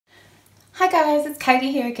Hi guys, it's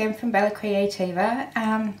Katie here again from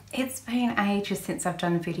BellaCreativa. It's been ages since I've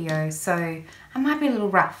done a video, so I might be a little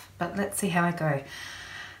rough, but let's see how I go.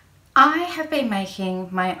 I have been making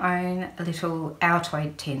my own little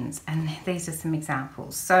Altoid tins, and these are some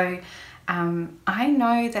examples. So I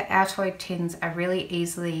know that Altoid tins are really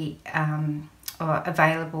easily or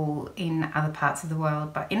available in other parts of the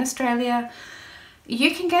world, but in Australia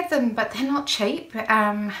you can get them, but they're not cheap. They're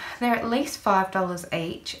at least $5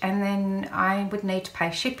 each, and then I would need to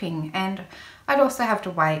pay shipping, and I'd also have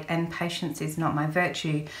to wait, and patience is not my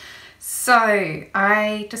virtue. So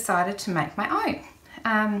I decided to make my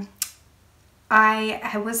own.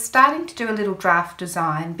 I was starting to do a little draft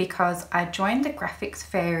design because I joined the Graphics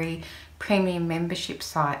Fairy premium membership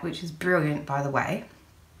site, which is brilliant, by the way.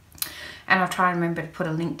 And I'll try and remember to put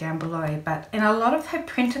a link down below. But in a lot of her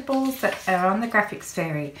printables that are on the Graphics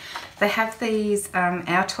Fairy, they have these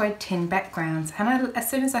Altoid tin backgrounds. And as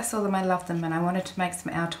soon as I saw them, I loved them, and I wanted to make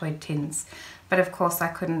some Altoid tins. But of course, I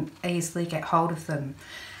couldn't easily get hold of them.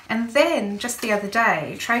 And then just the other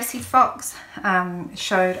day, Tracy Fox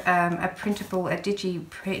showed a printable, a digital,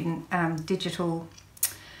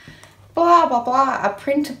 blah, blah, blah, a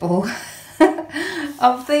printable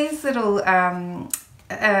of these little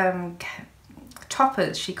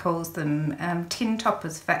toppers, she calls them, tin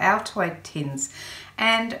toppers for Altoid tins.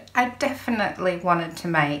 And I definitely wanted to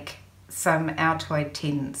make some Altoid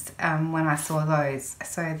tins when I saw those.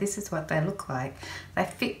 So this is what they look like. They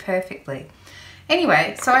fit perfectly.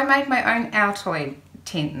 Anyway, so I made my own Altoid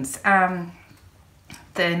tins.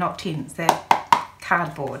 They're not tins, they're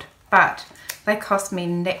cardboard, but they cost me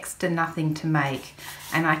next to nothing to make,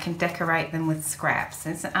 and I can decorate them with scraps.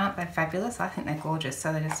 Aren't they fabulous? I think they're gorgeous.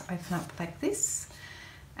 So they just open up like this,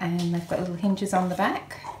 and they've got little hinges on the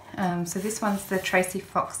back. So this one's the Tracy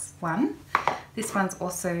Fox one. This one's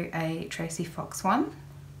also a Tracy Fox one.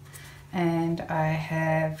 And I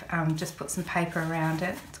have just put some paper around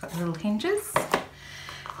it. It's got little hinges.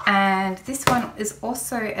 And this one is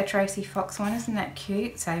also a Tracy Fox one. Isn't that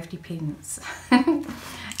cute? Safety pins.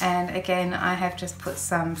 And again, I have just put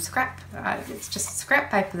some scrap, it's just scrap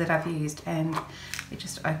paper that I've used, and it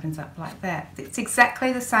just opens up like that. It's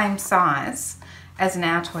exactly the same size as an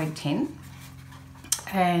Altoid tin.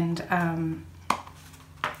 And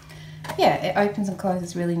yeah, it opens and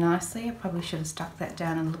closes really nicely. I probably should have stuck that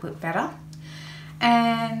down a little bit better.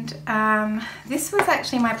 And this was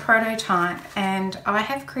actually my prototype, and I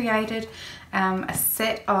have created a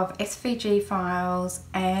set of SVG files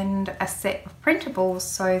and a set of printables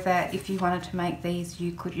so that if you wanted to make these,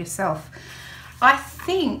 you could yourself. I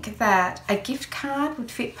think that a gift card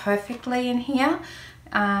would fit perfectly in here.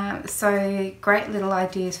 So great little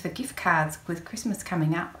ideas for gift cards with Christmas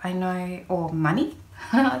coming up, I know, or money.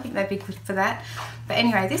 I think they'd be good for that. But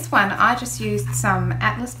anyway, this one I just used some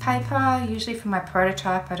atlas paper. Usually for my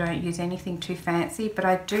prototype I don't use anything too fancy, but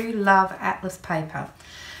I do love atlas paper.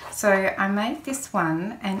 So I made this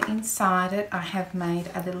one, and inside it I have made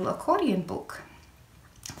a little accordion book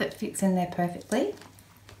that fits in there perfectly.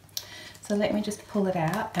 So let me just pull it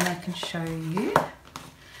out and I can show you.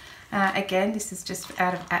 Again, this is just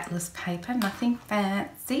out of atlas paper, nothing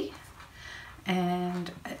fancy.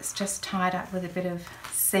 And it's just tied up with a bit of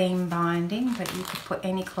seam binding, but you could put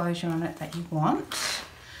any closure on it that you want.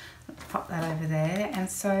 Let's pop that over there. And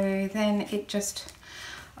so then it just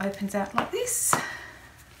opens out like this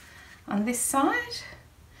on this side,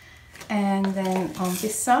 and then on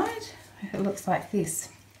this side it looks like this.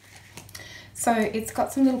 So it's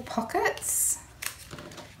got some little pockets.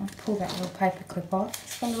 I'll pull that little paper clip off.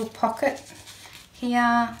 It's got a little pocket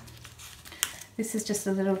here. This is just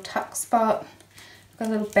a little tuck spot. Got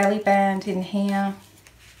a little belly band in here.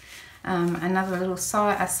 Another little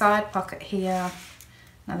side pocket here.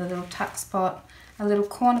 Another little tuck spot. A little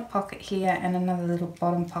corner pocket here, and another little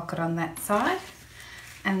bottom pocket on that side.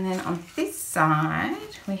 And then on this side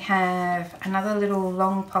we have another little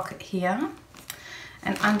long pocket here.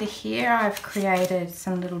 And under here I've created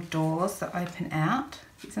some little doors that open out.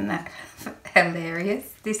 Isn't that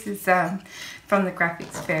hilarious? This is from the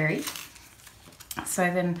Graphics Fairy. So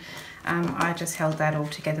then I just held that all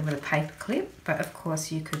together with a paper clip, but of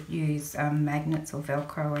course you could use magnets or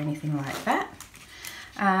Velcro or anything like that.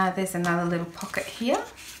 There's another little pocket here,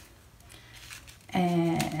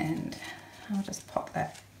 and I'll just pop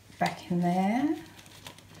that back in there.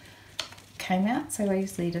 Came out so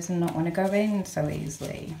easily, does not want to go in so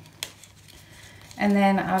easily. And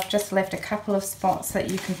then I've just left a couple of spots that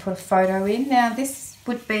you can put a photo in. Now this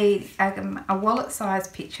would be a wallet size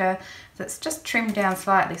picture that's just trimmed down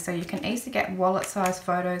slightly, so you can easily get wallet size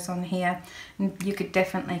photos on here, and you could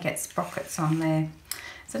definitely get sprockets on there.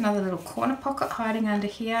 There's another little corner pocket hiding under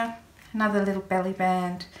here, another little belly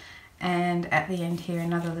band, and at the end here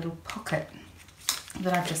another little pocket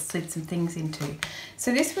that I've just slid some things into.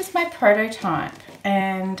 So this was my prototype,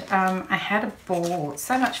 and I had a ball,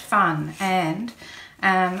 so much fun, and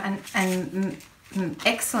an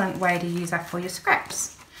excellent way to use up all your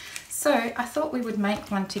scraps. So I thought we would make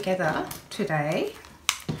one together today.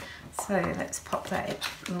 So let's pop that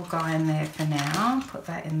little guy in there for now, put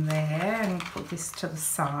that in there and put this to the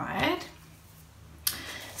side.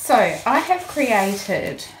 So I have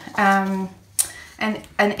created an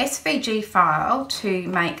SVG file to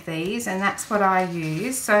make these, and that's what I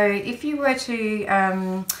use. So if you were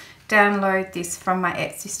to download this from my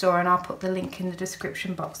Etsy store, and I'll put the link in the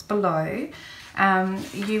description box below,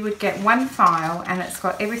 you would get one file, and it's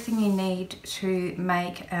got everything you need to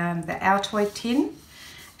make the Altoid tin,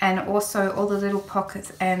 and also all the little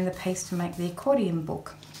pockets and the piece to make the accordion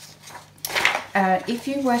book. If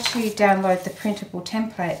you were to download the printable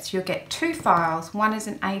templates, you'll get two files. One is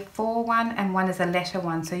an A4 one and one is a letter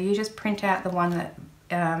one. So you just print out the one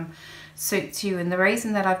that suits you. And the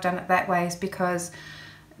reason that I've done it that way is because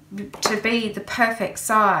to be the perfect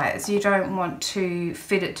size, you don't want to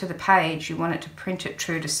fit it to the page. You want it to print it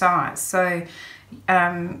true to size. So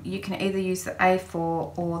you can either use the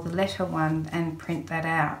A4 or the letter one and print that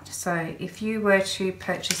out. So if you were to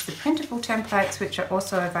purchase the printable templates, which are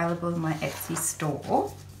also available in my Etsy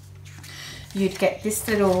store, you'd get this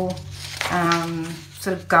little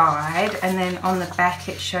sort of guide, and then on the back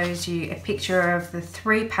it shows you a picture of the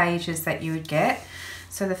 3 pages that you would get.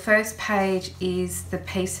 So the first page is the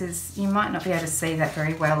pieces. You might not be able to see that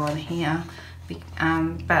very well on here,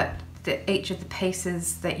 but each of the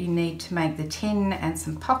pieces that you need to make the tin and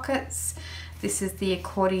some pockets. This is the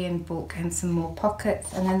accordion book and some more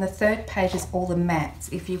pockets. And then the third page is all the mats,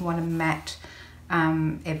 if you want to mat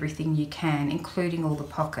everything you can, including all the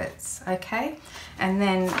pockets, okay? And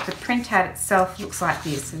then the printout itself looks like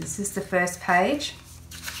this. So this is the first page,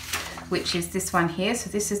 which is this one here. So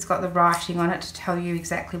this has got the writing on it to tell you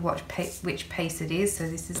exactly which piece it is. So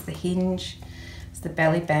this is the hinge, it's the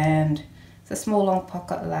belly band, the small long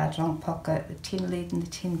pocket, the large long pocket, the tin lid and the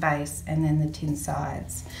tin base, and then the tin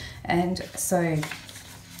sides. And so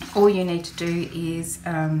all you need to do is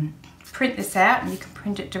print this out, and you can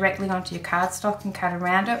print it directly onto your cardstock and cut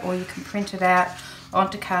around it, or you can print it out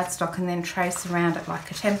onto cardstock and then trace around it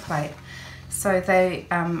like a template. So they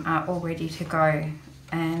are all ready to go,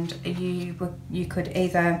 and you could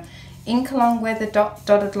either ink along where the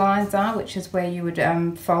dotted lines are, which is where you would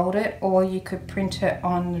fold it, or you could print it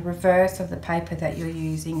on the reverse of the paper that you're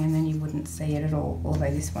using, and then you wouldn't see it at all, although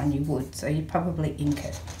this one you would, so you'd probably ink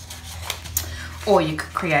it. Or you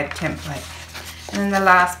could create a template. And then the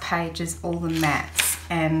last page is all the mats,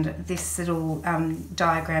 and this little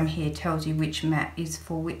diagram here tells you which mat is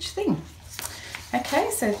for which thing. Okay,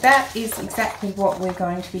 so that is exactly what we're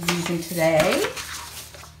going to be using today.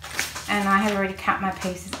 And I have already cut my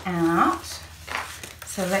pieces out,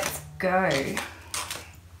 so let's go.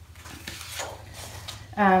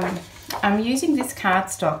 I'm using this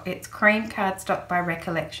cardstock. It's cream cardstock by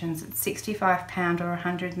Recollections. It's 65 pound or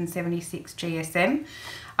 176 GSM.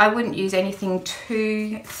 I wouldn't use anything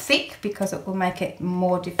too thick because it will make it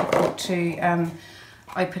more difficult to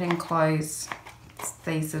open and close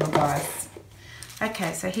these little guys.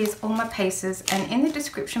 Okay, so here's all my pieces, and in the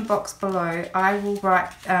description box below I will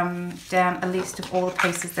write down a list of all the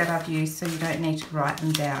pieces that I've used, so you don't need to write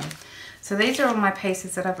them down. So these are all my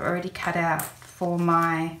pieces that I've already cut out for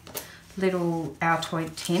my little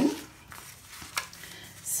Altoid tin.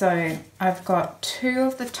 So I've got 2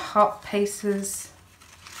 of the top pieces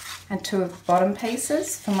and 2 of the bottom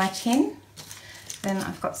pieces for my tin. Then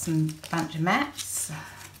I've got some bunch of mats.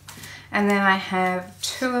 And then I have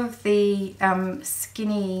 2 of the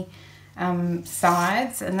skinny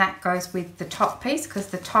sides, and that goes with the top piece because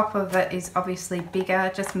the top of it is obviously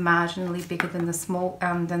bigger, just marginally bigger than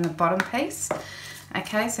the than the bottom piece.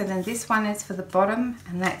 Okay, so then this one is for the bottom,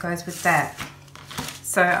 and that goes with that.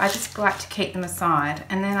 So I just like to keep them aside.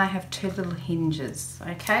 And then I have 2 little hinges.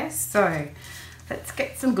 Okay, so let's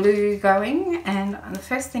get some glue going, and the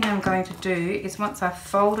first thing I'm going to do is, once I've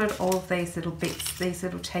folded all of these little bits, these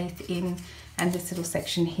little teeth in, and this little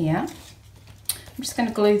section here, I'm just going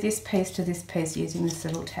to glue this piece to this piece using this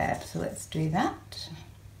little tab. So let's do that.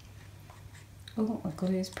 Oh, the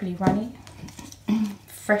glue is pretty runny.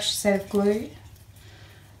 Fresh set of glue.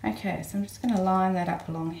 Okay, so I'm just going to line that up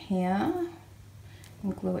along here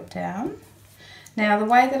and glue it down. Now the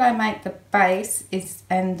way that I make the base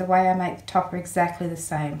and the way I make the top are exactly the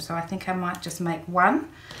same, so I think I might just make one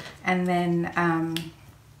and then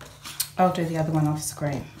I'll do the other one off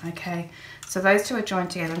screen. Okay, So those two are joined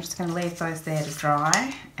together. I'm just going to leave those there to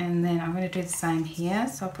dry, and then I'm going to do the same here.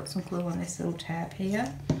 So I'll put some glue on this little tab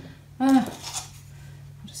here. I'm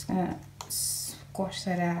just going to squash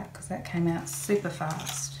that out because that came out super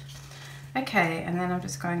fast. Okay, and then I'm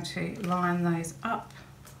just going to line those up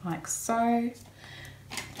like so.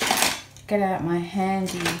 Get out my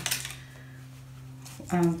handy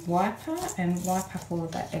wiper and wipe up all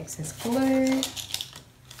of that excess glue.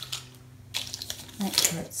 Make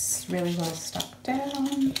sure it's really well stuck down.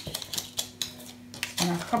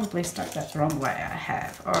 And I've probably stuck that the wrong way. I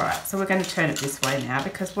have. Alright, so we're going to turn it this way now,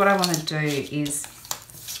 because what I want to do is,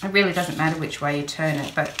 it really doesn't matter which way you turn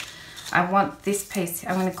it, but I want this piece,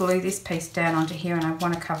 I'm going to glue this piece down onto here, and I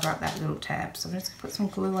want to cover up that little tab. So I'm just going to put some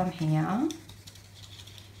glue on here.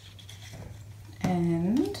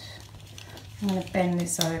 And I'm going to bend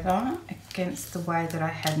this over against the way that I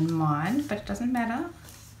had in mind, but it doesn't matter.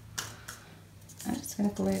 I'm just going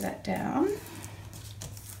to glue that down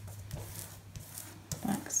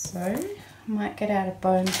like so. I might get out a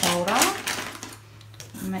bone folder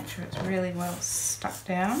and make sure it's really well stuck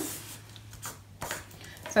down.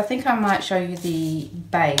 So I think I might show you the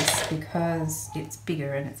base because it's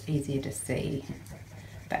bigger and it's easier to see.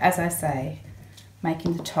 But as I say,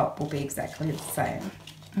 making the top will be exactly the same.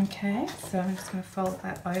 Okay, so I'm just going to fold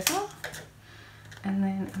that over, and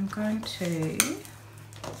then I'm going to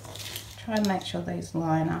try and make sure these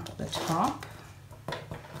line up at the top.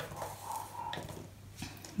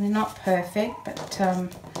 They're not perfect, but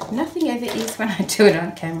nothing ever is when I do it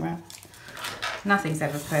on camera. Nothing's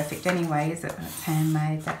ever perfect anyway, is it? When it's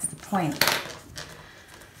handmade, that's the point.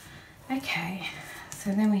 Okay,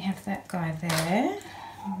 so then we have that guy there.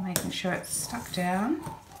 I'm making sure it's stuck down.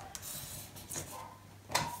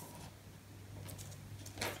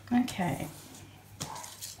 Okay,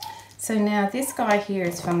 so now this guy here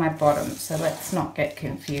is for my bottom, so let's not get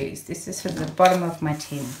confused. This is for the bottom of my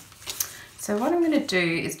tin. So what I'm going to do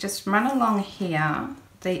is just run along here,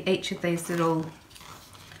 each of these little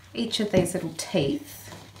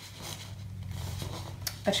teeth.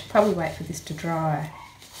 I should probably wait for this to dry.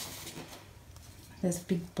 There's a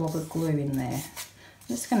big blob of glue in there. I'm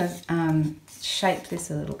just going to shape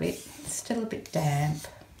this a little bit. It's still a bit damp,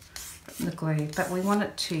 the glue, but we want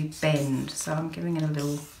it to bend, so I'm giving it a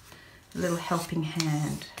little helping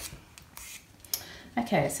hand.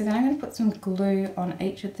 Okay, so then I'm going to put some glue on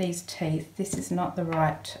each of these teeth. This is not the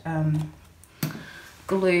right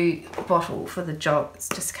glue bottle for the job. It's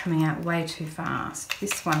just coming out way too fast.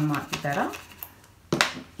 This one might be better.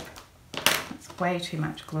 It's way too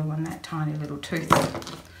much glue on that tiny little tooth.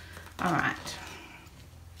 Alright,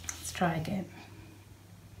 let's try again.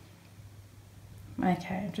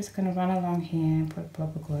 Okay, I'm just going to run along here and put a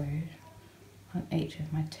blob of glue on each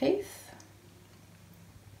of my teeth.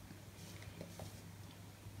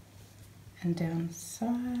 And down the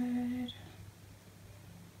side.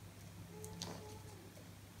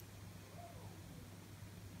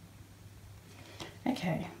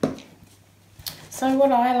 Okay, so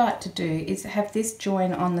what I like to do is have this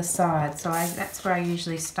join on the side. So that's where I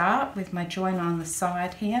usually start, with my join on the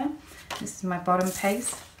side here. This is my bottom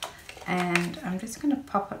piece. And I'm just going to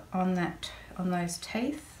pop it on those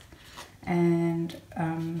teeth and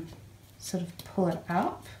sort of pull it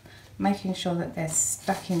up, making sure that they're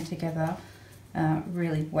stuck in together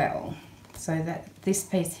really well, so that this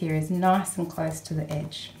piece here is nice and close to the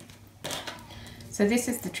edge. So this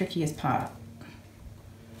is the trickiest part,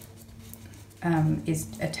 is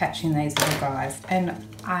attaching these little guys, and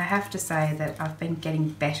I have to say that I've been getting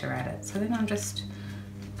better at it. So then I'm just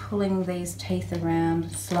pulling these teeth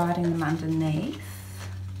around, sliding them underneath.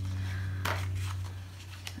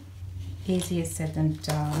 Easier said than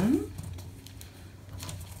done.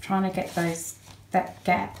 Trying to get that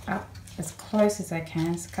gap up as close as I can.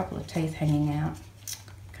 There's a couple of teeth hanging out.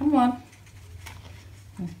 Come on.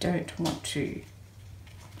 I don't want to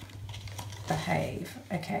behave.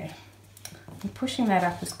 Okay. I'm pushing that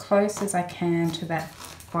up as close as I can to that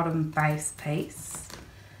bottom base piece,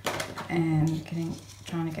 and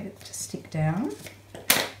trying to get it to stick down.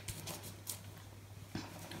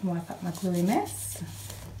 Wipe up my gluey mess.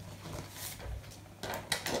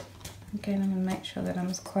 Again, I'm going to make sure that I'm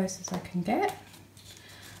as close as I can get.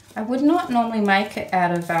 I would not normally make it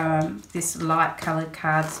out of this light coloured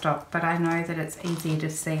cardstock, but I know that it's easier to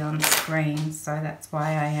see on screen, so that's why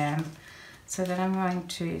I am. So then I'm going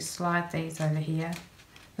to slide these over here.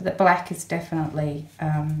 But the black is definitely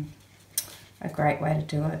a great way to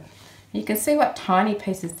do it. You can see what tiny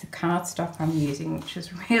pieces of cardstock I'm using, which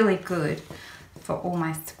is really good for all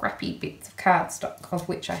my scrappy bits of cardstock, of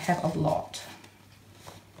which I have a lot.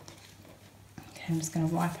 Okay, I'm just going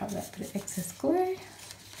to wipe up that bit of excess glue.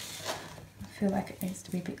 feel like it needs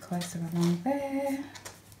to be a bit closer along there.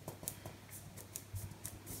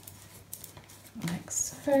 Like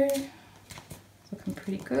so. It's looking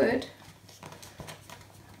pretty good.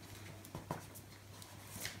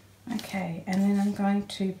 Okay, and then I'm going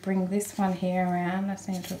to bring this one here around. I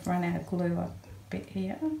seem to have run out of glue a bit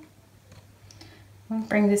here. I'll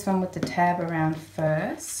bring this one with the tab around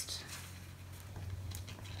first.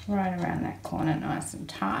 Right around that corner, nice and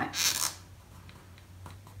tight.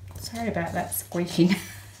 Sorry about that squeaking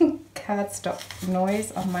cardstock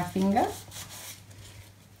noise on my finger.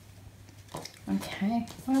 Okay,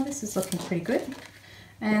 well this is looking pretty good.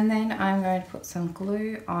 And then I'm going to put some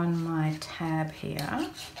glue on my tab here.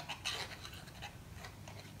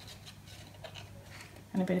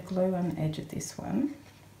 And a bit of glue on the edge of this one.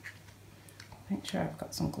 Make sure I've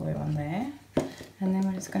got some glue on there. And then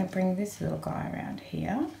we're just going to bring this little guy around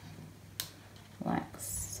here. Like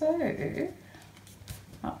so.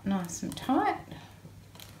 Up nice and tight.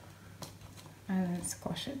 And then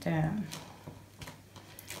squash it down.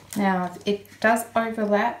 Now it does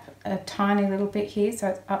overlap a tiny little bit here, so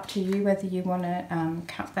it's up to you whether you want to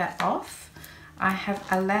cut that off. I have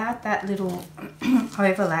allowed that little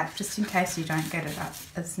overlap just in case you don't get it up.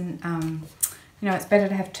 It's, you know, it's better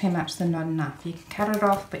to have too much than not enough. You can cut it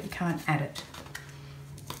off, but you can't add it.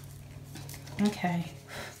 Okay,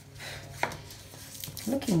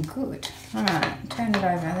 looking good. All right, turn it over,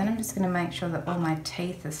 and then I'm just going to make sure that all my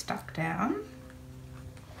teeth are stuck down.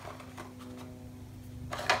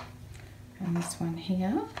 And this one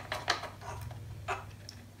here.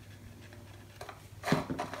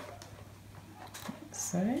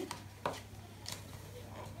 So,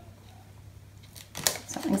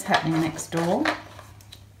 something's happening next door.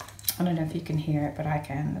 I don't know if you can hear it, but I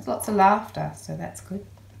can. There's lots of laughter, so that's good.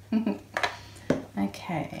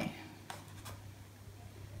 Okay.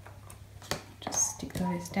 Just stick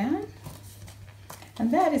those down.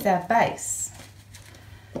 And that is our base.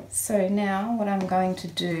 So now what I'm going to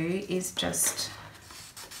do is just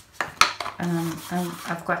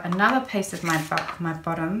I've got another piece of my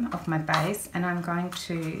bottom of my base, and I'm going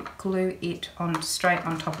to glue it on straight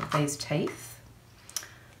on top of these teeth.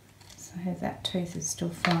 So that tooth is still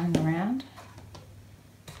flying around.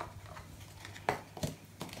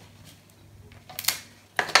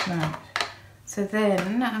 Right. So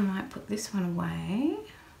then I might put this one away,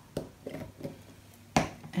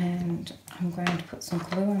 and I'm going to put some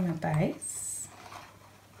glue on my base.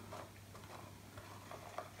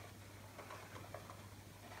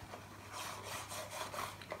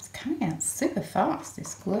 Coming out super fast,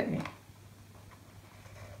 this glue.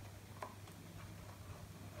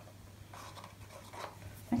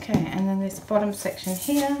 Okay, and then this bottom section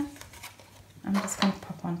here, I'm just going to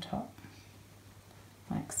pop on top,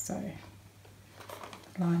 like so.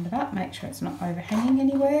 Line it up, make sure it's not overhanging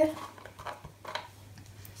anywhere.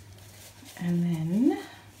 And then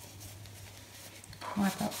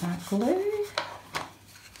wipe up my glue.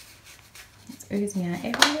 It's oozing out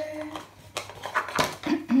everywhere.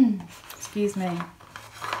 Excuse me.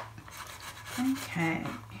 Okay.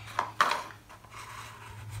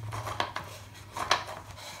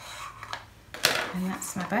 And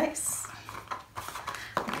that's my base.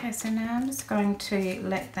 Okay, so now I'm just going to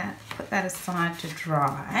put that aside to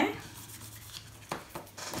dry.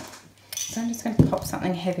 So I'm just going to pop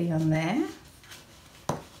something heavy on there.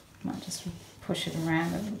 Might just push it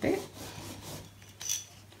around a little bit.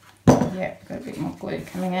 Yeah, got a bit more glue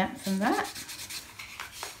coming out from that.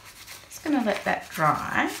 Going to let that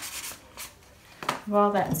dry.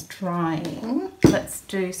 While that's drying, let's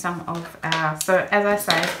do some of our, so as I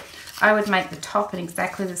say, I would make the top in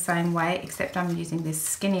exactly the same way, except I'm using this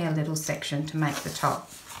skinnier little section to make the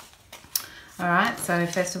top. Alright, so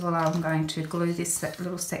first of all I'm going to glue this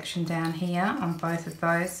little section down here on both of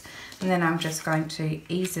those, and then I'm just going to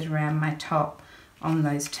ease it around my top on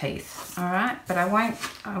those teeth. Alright, but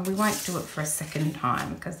we won't do it for a second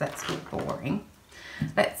time because that's a bit boring.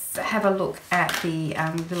 Let's have a look at the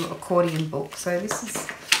little accordion book. So this is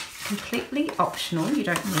completely optional. You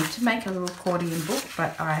don't need to make a little accordion book,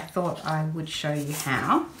 but I thought I would show you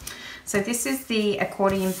how. So this is the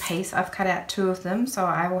accordion piece. I've cut out 2 of them, so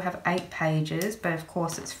I will have 8 pages, but of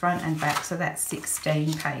course it's front and back, so that's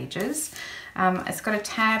 16 pages. It's got a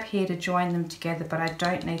tab here to join them together, but I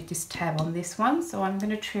don't need this tab on this one, so I'm going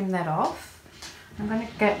to trim that off. I'm going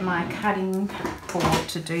to get my cutting board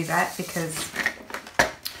to do that because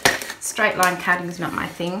straight line cutting is not my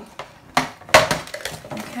thing.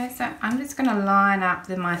 Okay, so I'm just going to line up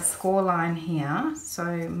my score line here. So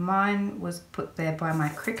mine was put there by my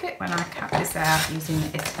Cricut when I cut this out using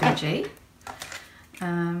the SVG.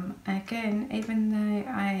 Again, even though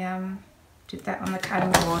I did that on the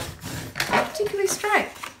cutting board, I particularly straight.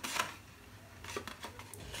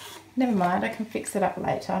 Never mind, I can fix it up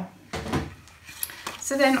later.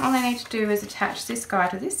 So then all I need to do is attach this guy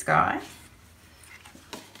to this guy.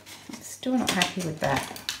 I'm still not happy with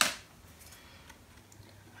that.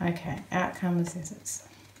 Okay, out comes this.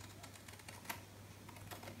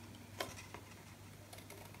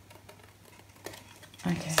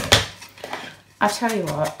 Okay, I tell you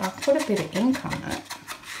what, I'll put a bit of ink on it.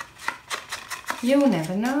 You'll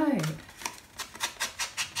never know.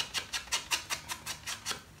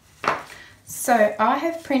 So I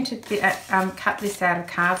have printed the, cut this out of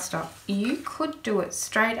cardstock. You could do it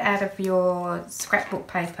straight out of your scrapbook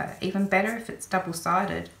paper, even better if it's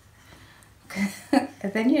double-sided.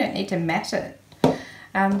 Then you don't need to mat it.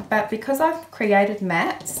 But because I've created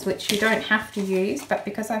mats, which you don't have to use, but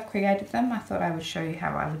because I've created them, I thought I would show you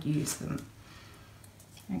how I would use them.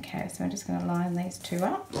 Okay, so I'm just going to line these two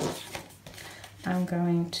up. I'm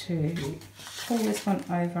going to pull this one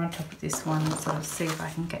over on top of this one and sort of see if I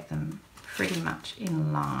can get them pretty much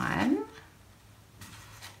in line.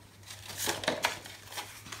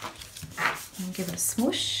 And give it a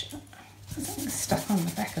smoosh. There's something stuck on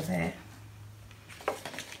the back of there.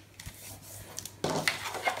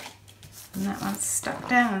 And that one's stuck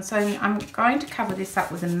down. So I'm going to cover this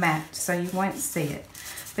up with a mat so you won't see it.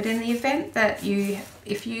 But in the event that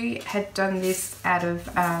if you had done this out of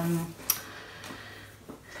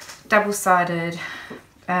double-sided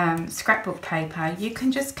scrapbook paper, you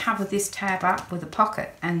can just cover this tab up with a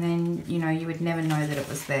pocket and then you would never know that it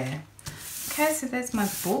was there. Okay, so there's my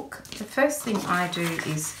book. The first thing I do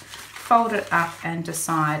is fold it up and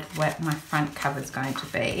decide what my front cover is going to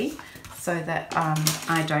be so that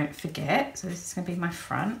I don't forget. So this is going to be my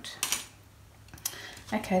front.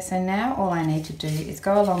 Okay, so now all I need to do is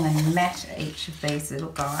go along and mat each of these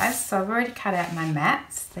little guys. So I've already cut out my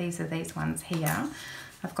mats. These are these ones here.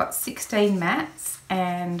 I've got 16 mats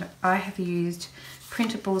and I have used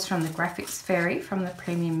Printables from the Graphics Fairy from the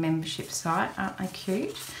premium membership site. Aren't they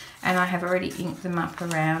cute? And I have already inked them up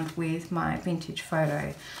around with my vintage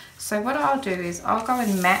photo. So what I'll do is I'll go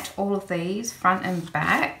and mat all of these front and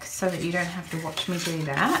back so that you don't have to watch me do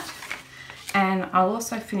that. And I'll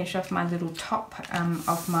also finish off my little top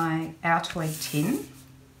of my Altoid tin.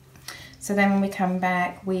 So then when we come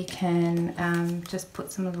back we can just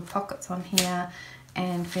put some little pockets on here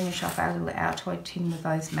and finish off our little Altoid tin with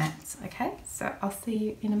those mats. Okay, so I'll see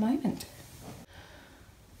you in a moment.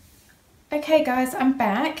 Okay guys, I'm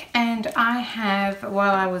back and I have,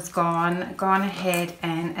 while I was gone ahead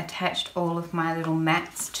and attached all of my little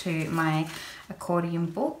mats to my accordion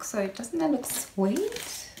book. So doesn't that look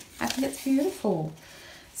sweet? I think it's beautiful.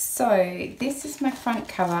 So this is my front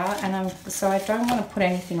cover and so I don't want to put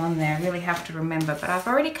anything on there, I really have to remember, but I've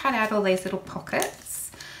already cut out all these little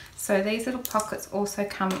pockets. So these little pockets also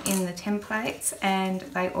come in the templates and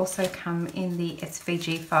they also come in the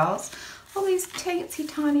SVG files. All these teensy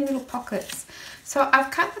tiny little pockets. So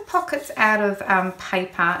I've cut the pockets out of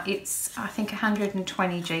paper. It's I think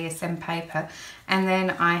 120 GSM paper, and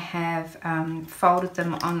then I have folded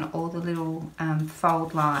them on all the little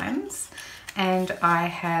fold lines, and I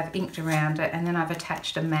have inked around it, and then I've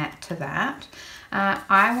attached a mat to that.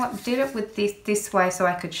 I did it with this way so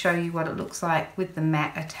I could show you what it looks like with the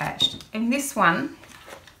mat attached. In this one,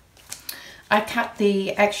 I cut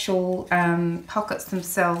the actual pockets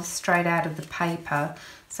themselves straight out of the paper.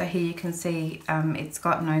 So here you can see it's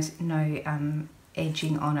got no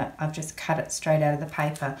edging on it. I've just cut it straight out of the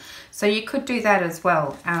paper. So you could do that as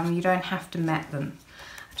well. You don't have to mat them.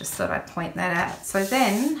 I just thought I'd point that out. So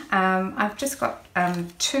then I've just got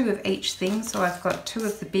two of each thing. So I've got two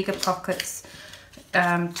of the bigger pockets,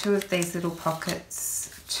 two of these little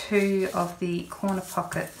pockets, two of the corner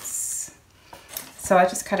pockets. So I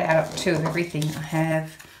just cut out two of everything. I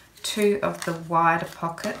have two of the wider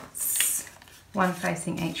pockets, one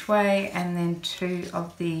facing each way, and then two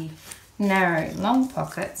of the narrow long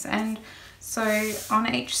pockets. And so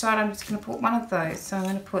on each side I'm just going to put one of those. So I'm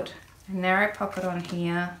going to put a narrow pocket on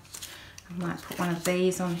here. I might put one of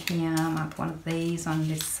these on here. I might put one of these on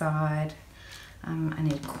this side. I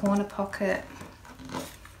need a corner pocket.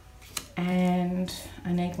 And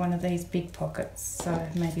I need one of these big pockets. So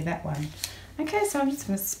maybe that one. Okay, so I'm just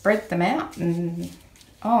going to spread them out, and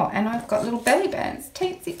and I've got little belly bands,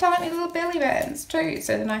 teensy tiny little belly bands too,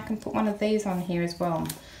 so then I can put one of these on here as well.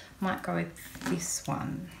 Might go with this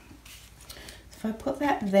one. So if I put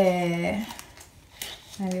that there,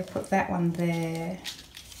 maybe I'll put that one there.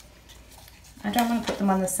 I don't want to put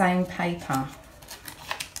them on the same paper.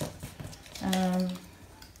 I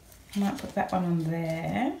might put that one on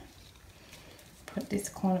there, put this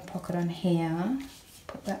corner pocket on here.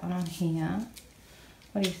 Put that one on here.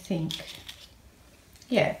 What do you think?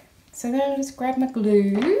 yeah, so then I'll just grab my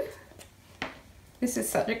glue. This is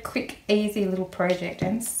such a quick, easy little project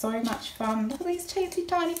and so much fun. Look at these teensy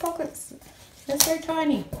tiny pockets. They're so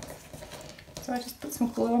tiny. So I just put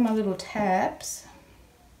some glue on my little tabs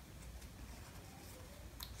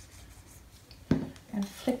and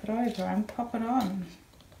flip it over and pop it on.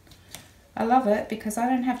 I love it because I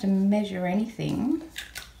don't have to measure anything.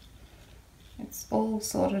 It's all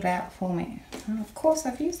sorted out for me. And of course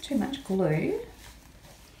I've used too much glue,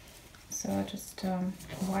 so I just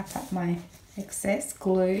wipe up my excess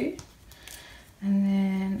glue, and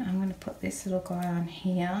then I'm going to put this little guy on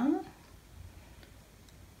here.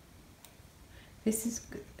 This is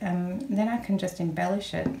then I can just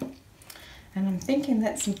embellish it, and I'm thinking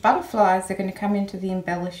that some butterflies are going to come into the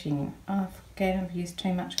embellishing. Oh, again, I've used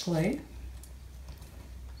too much glue.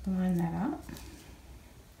 Line that up.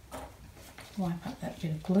 Wipe up that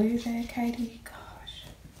bit of glue there, Katie. Gosh.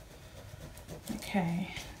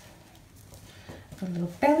 Okay. A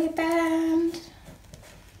little belly band.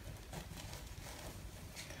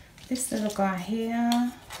 This little guy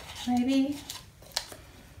here, maybe.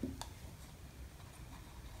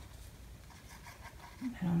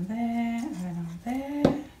 That on there, and that on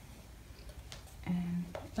there.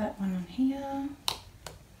 And put that one on here.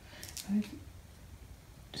 And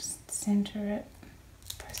just center it,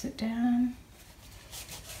 press it down.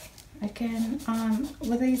 Again,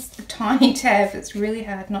 with these tiny tabs, it's really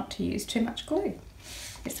hard not to use too much glue.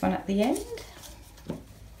 This one at the end.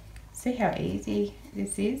 See how easy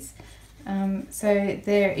this is. So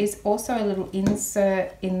there is also a little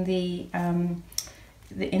insert in the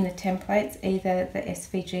templates, either the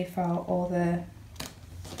SVG file or the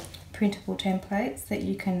printable templates that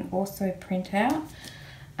you can also print out,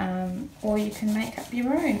 or you can make up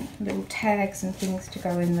your own little tags and things to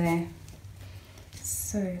go in there.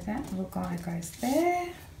 So that little guy goes there,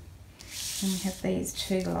 and we have these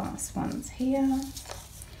two last ones here.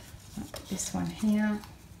 I'll put this one here.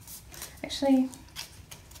 Actually,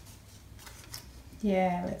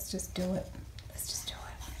 yeah, let's just do it. Let's just do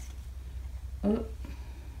it. Oop.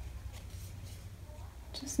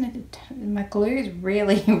 Just needed to, my glue is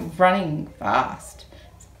really running fast.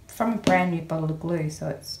 It's from a brand new bottle of glue, so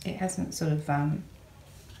it hasn't sort of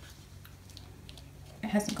it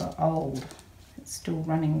hasn't got old. It's still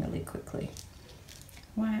running really quickly.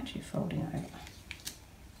 Why aren't you folding over?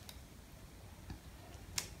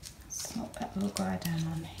 Slot that little guy down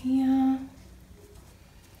on here.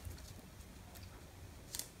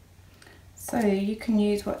 So you can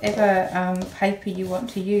use whatever paper you want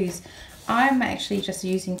to use. I'm actually just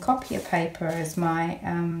using copier paper as my,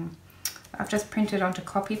 I've just printed onto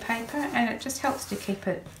copy paper, and it just helps to keep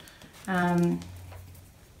it from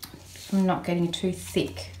not getting too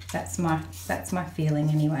thick. That's my feeling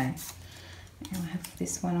anyway. And I'll have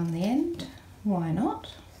this one on the end. Why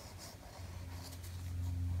not?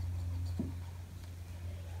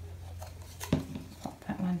 Pop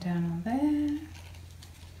that one down on there.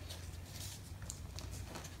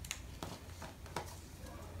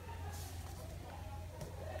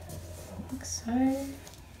 Like so.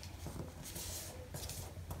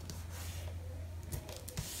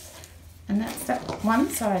 And that's that one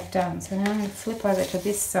side done. So now I'm going to flip over to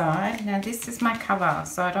this side. Now this is my cover,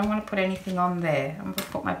 so I don't want to put anything on there. I'm going to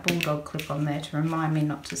put my bulldog clip on there to remind me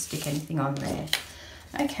not to stick anything on there.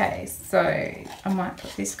 Okay, so I might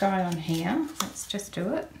put this guy on here. Let's just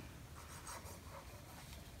do it.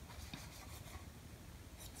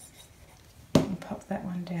 And pop that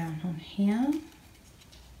one down on here.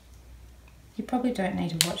 You probably don't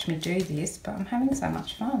need to watch me do this, but I'm having so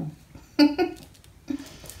much fun.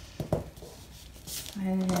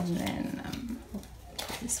 And then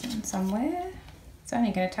put this one somewhere. It's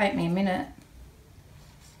only going to take me a minute.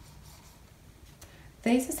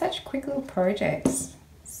 These are such quick little projects.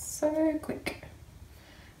 So quick.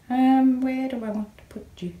 Where do I want to put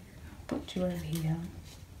you? I'll put you over here.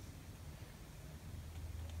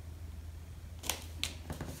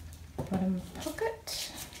 Bottom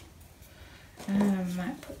pocket. I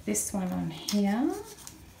might put this one on here.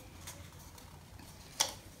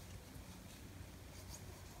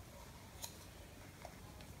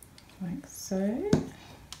 Like so.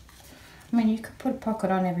 I mean, you could put a pocket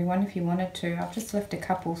on every one if you wanted to. I've just left a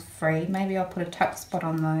couple free. Maybe I'll put a tuck spot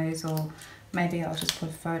on those, or maybe I'll just put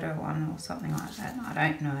a photo on or something like that. I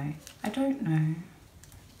don't know. I don't know.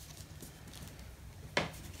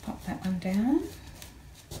 Pop that one down.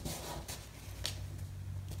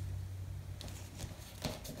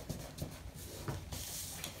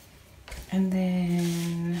 And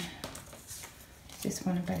then this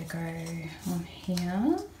one I better go on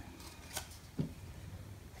here.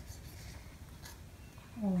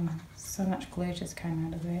 Oh, so much glue just came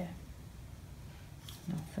out of there.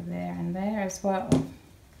 Enough for there and there as well.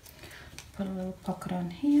 Put a little pocket on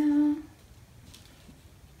here.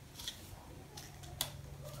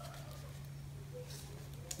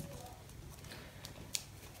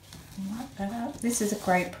 Light that up. This is a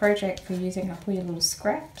great project for using up all your little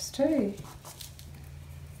scraps too.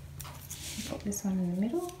 Put this one in the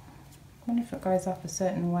middle. I wonder if it goes up a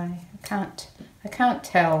certain way. I can't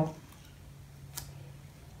tell.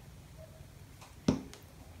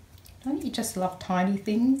 Don't you just love tiny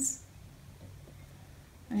things?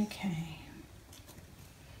 Okay.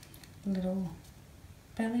 A little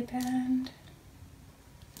belly band.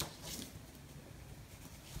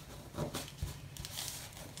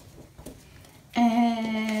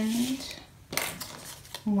 And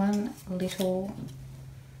one little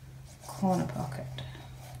corner pocket.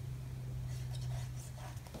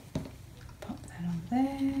 Pop that on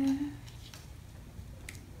there.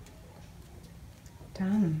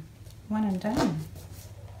 Done. One and done.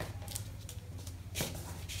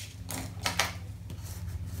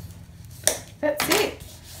 That's it.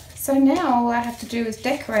 So now all I have to do is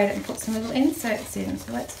decorate it and put some little inserts in.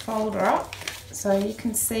 So let's fold her up so you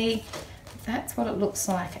can see that's what it looks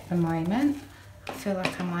like at the moment. I feel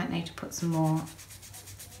like I might need to put some more.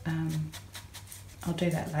 I'll do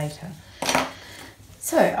that later.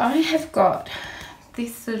 So I have got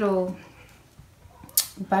this little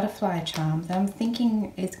butterfly charm that I'm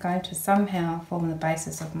thinking is going to somehow form the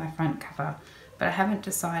basis of my front cover, but I haven't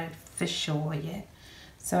decided for sure yet.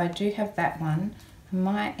 So I do have that one. I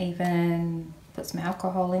might even put some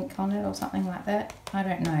alcohol ink on it or something like that. I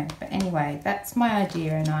don't know. But anyway, that's my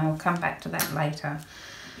idea and I'll come back to that later.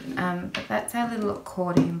 But that's our little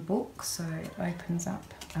accordion book. So it opens up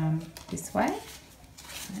this way.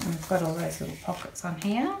 And we've got all those little pockets on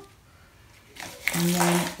here. And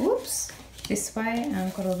then, oops, this way. And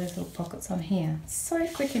I've got all these little pockets on here. So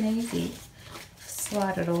quick and easy.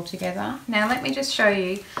 Slide it all together. Now let me just show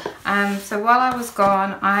you. So while I was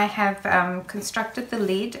gone, I have constructed the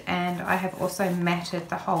lid and I have also matted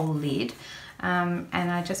the whole lid. And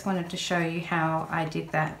I just wanted to show you how I did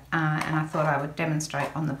that, and I thought I would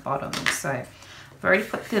demonstrate on the bottom. So I've already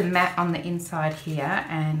put the mat on the inside here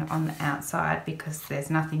and on the outside because there's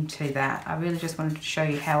nothing to that. I really just wanted to show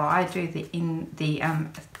you how I do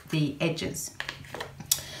the edges.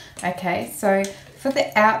 Okay, so for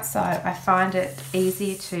the outside, I find it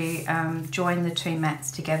easier to join the two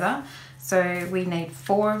mats together. So we need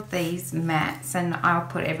 4 of these mats, and I'll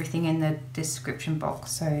put everything in the description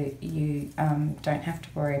box so you don't have to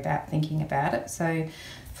worry about thinking about it. So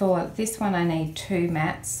for this one I need 2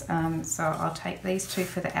 mats, so I'll take these 2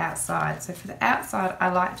 for the outside. So for the outside I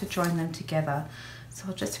like to join them together. So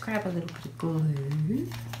I'll just grab a little bit of glue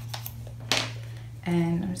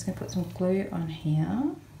and I'm just going to put some glue on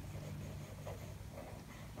here.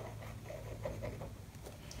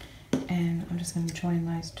 And I'm just going to join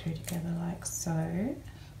those 2 together like so.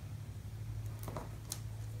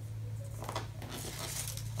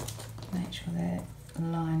 Make sure they're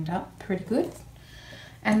lined up pretty good.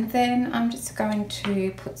 And then I'm just going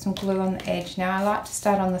to put some glue on the edge. Now I like to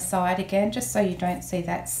start on the side again, just so you don't see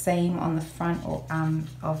that seam on the front or,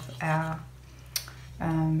 of our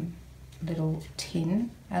little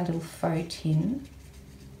tin, our little faux tin.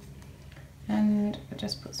 And I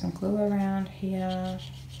just put some glue around here.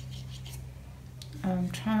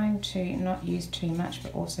 I'm trying to not use too much,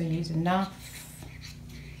 but also use enough.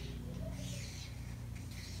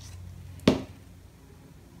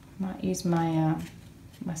 Might use my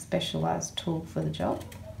my specialised tool for the job,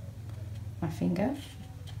 my finger.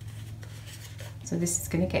 So this is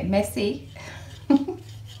going to get messy.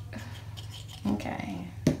 Okay.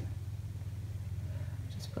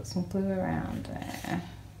 Just put some glue around there.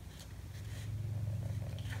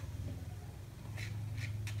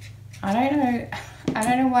 I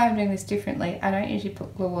don't know why I'm doing this differently. I don't usually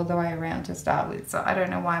put glue all the way around to start with, so I don't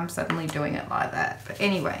know why I'm suddenly doing it like that. But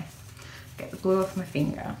anyway, get the glue off my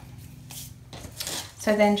finger.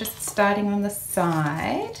 So then just starting on the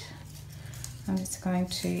side, I'm just going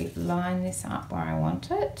to line this up where I want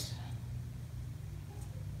it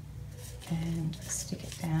and stick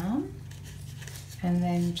it down, and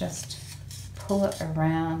then just pull it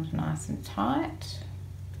around nice and tight.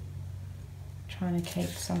 Trying to keep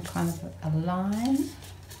some kind of a line,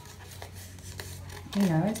 you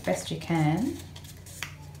know, as best you can.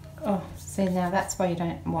 Oh, see, now that's why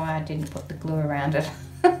I didn't put the glue around it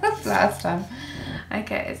last time.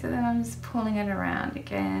 Okay, so then I'm just pulling it around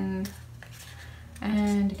again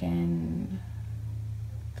and again,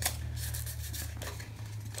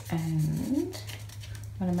 and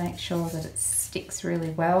I want to make sure that it sticks really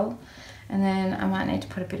well. And then I might need to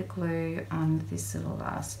put a bit of glue on this little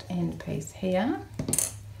last end piece here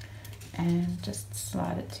and just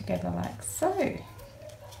slide it together like so.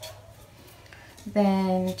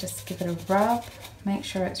 Then just give it a rub, make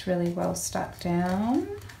sure it's really well stuck down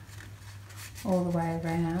all the way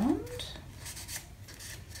around.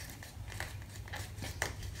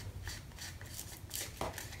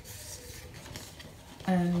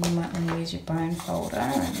 And you might want to use your bone folder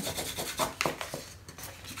and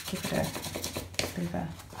give it a bit of a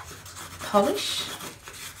polish.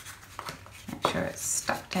 Make sure it's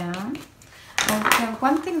stuck down. And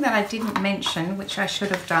one thing that I didn't mention, which I should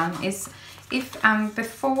have done, is if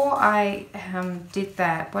before I did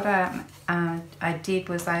that, what I did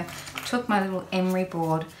was I took my little emery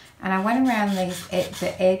board and I went around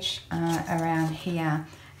the edge around here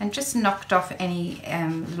and just knocked off any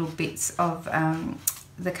little bits of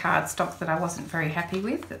the cardstock that I wasn't very happy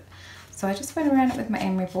with. So I just went around it with my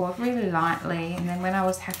emery board really lightly, and then when I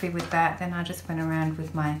was happy with that, then I just went around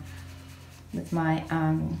with my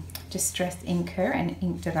distress inker and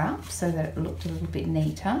inked it up so that it looked a little bit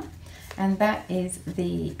neater. And that is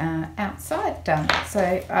the outside done. So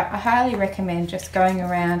I highly recommend just going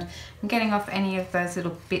around and getting off any of those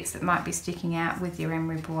little bits that might be sticking out with your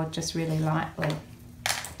emery board just really lightly.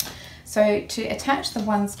 So to attach the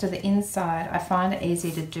ones to the inside, I find it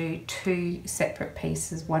easy to do 2 separate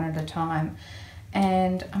pieces one at a time.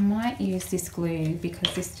 And I might use this glue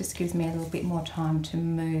because this just gives me a little bit more time to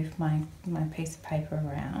move my piece of paper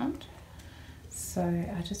around. So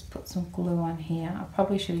I just put some glue on here. I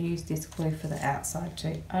probably should have used this glue for the outside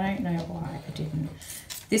too. I don't know why I didn't.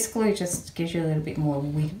 This glue just gives you a little bit more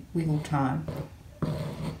wiggle time.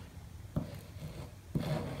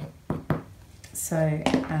 So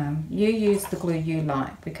you use the glue you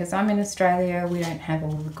like, because I'm in Australia, we don't have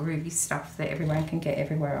all the groovy stuff that everyone can get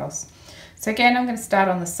everywhere else. So again, I'm going to start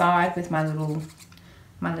on the side with my little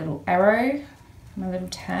arrow, my little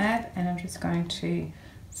tab, and I'm just going to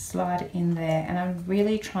slide it in there, and I'm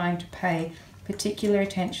really trying to pay particular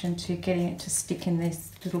attention to getting it to stick in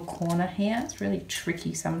this little corner here. It's really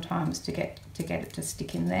tricky sometimes to get it to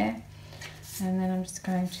stick in there. And then I'm just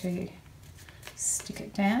going to stick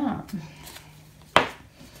it down.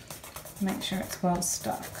 Make sure it's well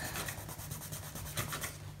stuck,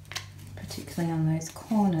 particularly on those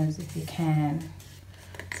corners if you can.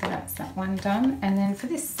 So that's that one done. And then for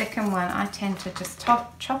this second one, I tend to just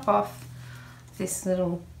chop off this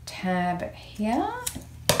little tab here.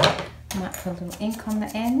 I might put a little ink on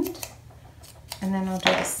the end, and then I'll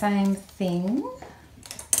do the same thing.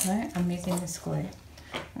 No, I'm using this glue.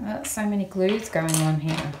 I've got so many glues going on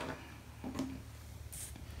here.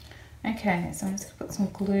 Okay, so I'm just going to put some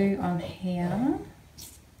glue on here.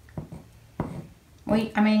 Well,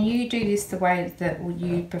 I mean, you do this the way that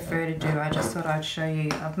you prefer to do. I just thought I'd show you.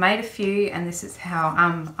 I've made a few, and this is how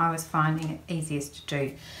I was finding it easiest to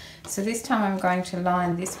do. So this time I'm going to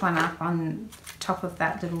line this one up on top of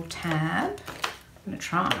that little tab. I'm going to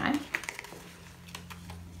try.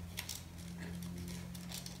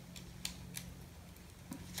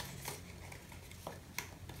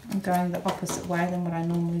 I'm going the opposite way than what I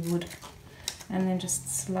normally would, and then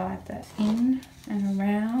just slide that in and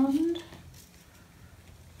around,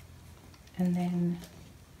 and then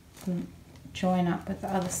join up with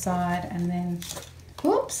the other side, and then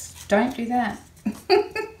whoops, don't do that.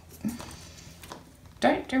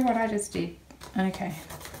 Don't do what I just did. Okay,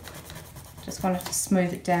 just wanted to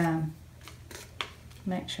smooth it down,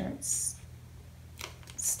 make sure it's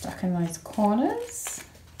stuck in those corners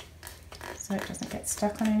so it doesn't get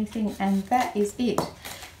stuck on anything, and that is it.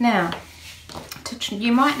 Now,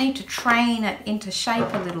 you might need to train it into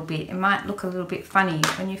shape a little bit. It might look a little bit funny.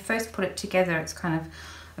 When you first put it together, it's kind of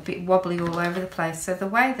a bit wobbly all over the place. So the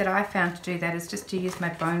way that I found to do that is just to use my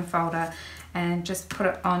bone folder and just put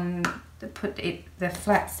it on, the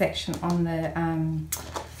flat section on the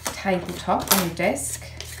tabletop on your desk,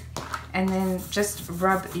 and then just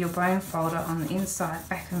rub your bone folder on the inside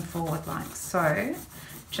back and forward like so,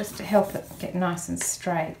 just to help it get nice and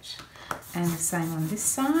straight. And the same on this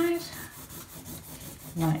side,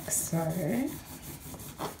 like so.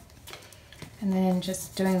 And then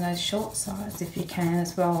just doing those short sides if you can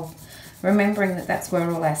as well, remembering that that's where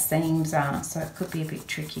all our seams are, so it could be a bit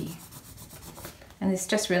tricky. And this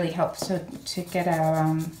just really helps to get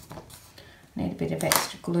our, need a bit of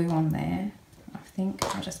extra glue on there, I think.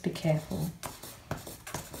 I'll just be careful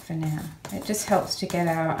for now. It just helps to get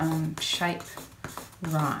our shape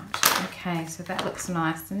right. Okay, so that looks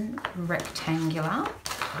nice and rectangular.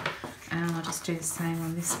 And I'll just do the same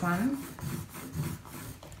on this one.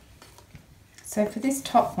 So for this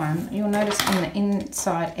top one, you'll notice on the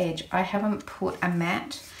inside edge, I haven't put a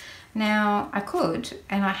mat Now I could,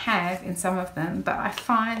 and I have in some of them, but I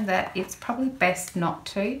find that it's probably best not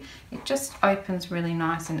to. It just opens really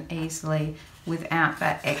nice and easily without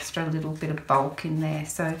that extra little bit of bulk in there.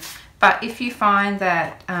 So, but if you find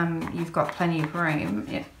that you've got plenty of room,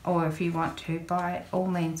 or if you want to, by all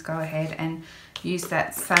means go ahead and use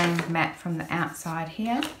that same mat from the outside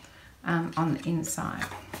here on the inside.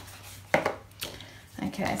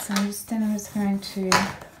 Okay, so I'm just going to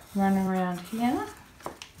run around here,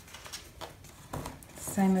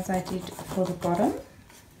 same as I did for the bottom.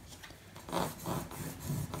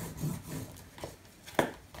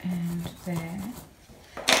 And there.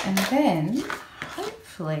 And then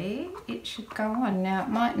hopefully it should go on. Now it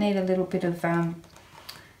might need a little bit of,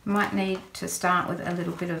 might need to start with a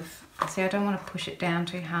little bit of, see, I don't want to push it down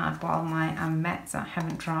too hard while my mats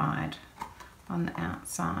haven't dried on the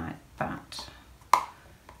outside, but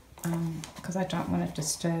because I don't want to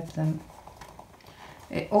disturb them.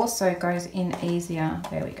 It also goes in easier.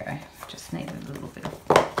 There we go. Just need a little bit of,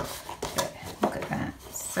 there. Look at that.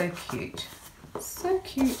 So cute. So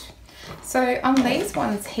cute. So on these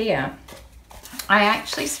ones here, I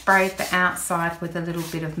actually sprayed the outside with a little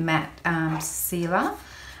bit of matte sealer.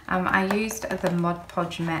 I used the Mod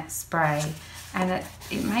Podge matte spray, and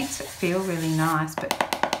it makes it feel really nice,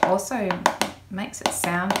 but also makes it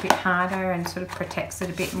sound a bit harder and sort of protects it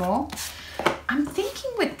a bit more. I'm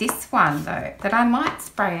thinking with this one though that I might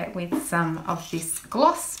spray it with some of this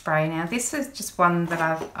gloss spray. Now this is just one that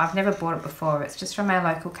I've never bought it before. It's just from our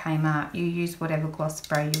local Kmart. You use whatever gloss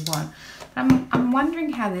spray you want. I'm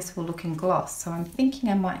wondering how this will look in gloss, so I'm thinking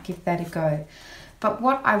I might give that a go. But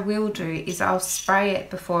what I will do is I'll spray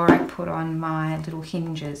it before I put on my little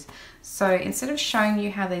hinges. So instead of showing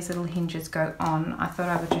you how these little hinges go on, I thought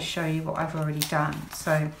I would just show you what I've already done.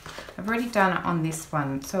 So I've already done it on this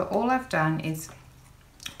one. So all I've done is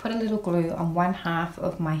put a little glue on one half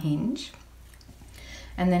of my hinge,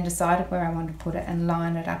 and then decided where I want to put it and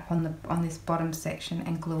line it up on this bottom section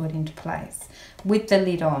and glue it into place with the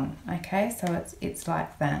lid on. Okay, so it's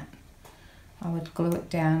like that. I would glue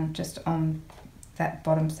it down just on that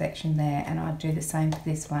bottom section there, and I'd do the same for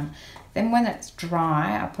this one. Then when it's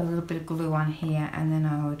dry, I put a little bit of glue on here, and then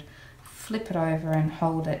I would flip it over and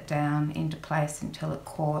hold it down into place until it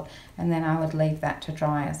caught, and then I would leave that to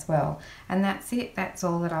dry as well. And that's it. That's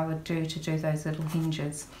all that I would do to do those little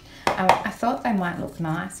hinges. I thought they might look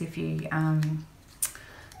nice if you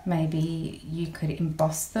maybe you could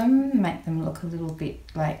emboss them, make them look a little bit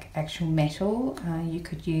like actual metal. You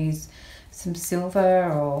could use some silver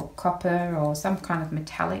or copper or some kind of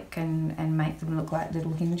metallic and make them look like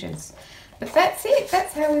little hinges. But that's it,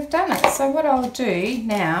 that's how we've done it. So what I'll do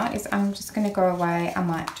now is I'm just going to go away. I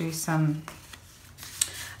might do some,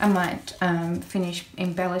 I might finish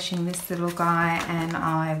embellishing this little guy, and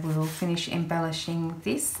I will finish embellishing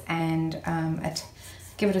this and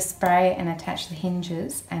give it a spray and attach the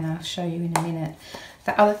hinges, and I'll show you in a minute.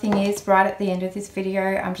 The other thing is, right at the end of this video,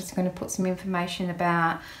 I'm just going to put some information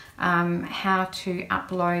about how to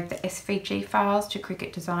upload the SVG files to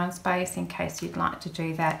Cricut Design Space in case you'd like to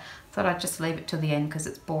do that. Thought I'd just leave it till the end because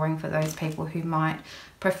it's boring for those people who might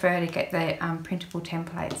prefer to get their printable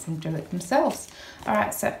templates and do it themselves.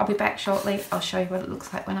 Alright, so I'll be back shortly. I'll show you what it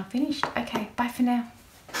looks like when I'm finished. Okay, bye for now.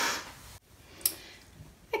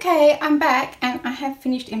 Okay, I'm back and I have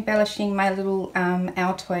finished embellishing my little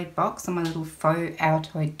Altoid box, or my little Faux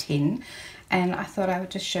Altoid Tin, and I thought I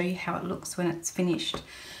would just show you how it looks when it's finished.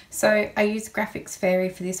 So I used Graphics Fairy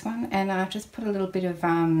for this one, and I've just put a little bit of,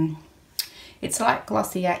 it's like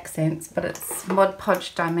glossy accents, but it's Mod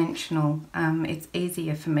Podge dimensional. It's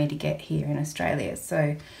easier for me to get here in Australia,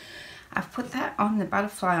 so I've put that on the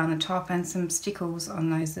butterfly on the top and some stickles on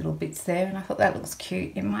those little bits there, and I thought that looks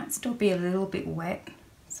cute. It might still be a little bit wet,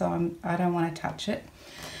 so I don't want to touch it.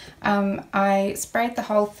 I sprayed the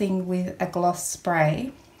whole thing with a gloss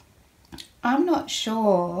spray. I'm not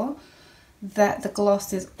sure that the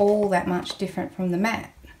gloss is all that much different from the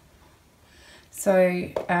matte. So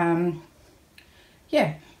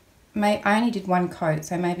yeah, I only did one coat,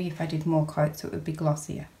 so maybe if I did more coats it would be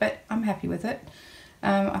glossier, but I'm happy with it.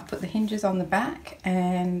 I've put the hinges on the back,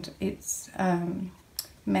 and it's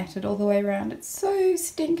matted all the way around. It's so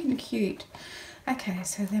stinking cute. Okay,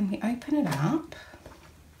 so then we open it up,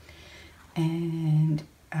 and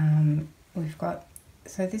we've got,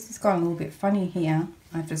 so this has gone a little bit funny here.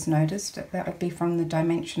 I've just noticed that would be from the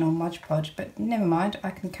dimensional Mod Podge, but never mind, I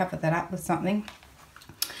can cover that up with something.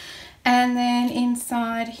 And then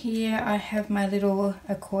inside here I have my little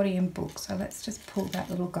accordion book, so let's just pull that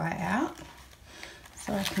little guy out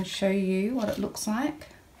so I can show you what it looks like.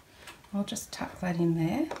 I'll just tuck that in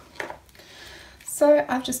there. So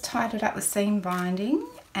I've just tied it up with seam binding,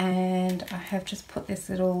 and I have just put this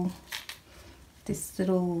little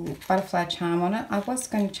butterfly charm on it. I was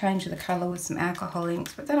going to change the colour with some alcohol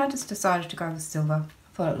inks, but then I just decided to go with silver.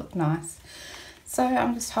 I thought it looked nice. So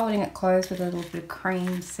I'm just holding it closed with a little bit of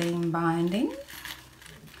cream seam binding.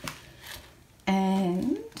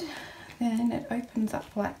 And then it opens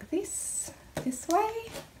up like this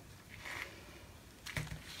way.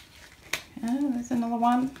 Oh, there's another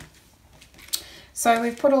one. So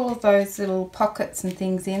we've put all of those little pockets and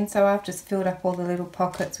things in. So I've just filled up all the little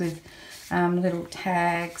pockets with little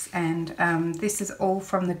tags, and this is all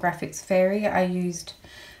from the Graphics Fairy. I used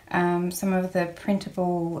some of the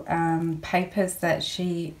printable papers that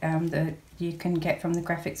you can get from the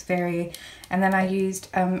Graphics Fairy, and then I used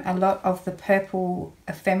a lot of the purple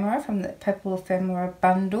ephemera from the Purple Ephemera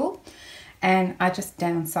bundle, and I just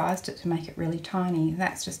downsized it to make it really tiny.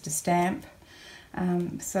 That's just a stamp.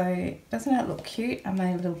 So doesn't it look cute? I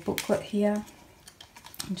made a little booklet here.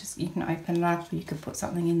 You can open it up, you could put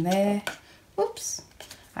something in there. Whoops,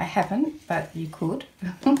 I haven't, but you could.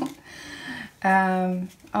 With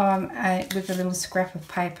a little scrap of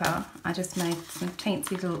paper, I just made some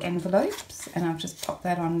teensy little envelopes, and I've just popped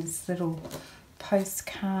that on this little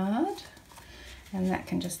postcard, and that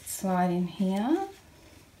can just slide in here.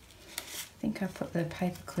 I think I put the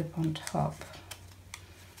paper clip on top.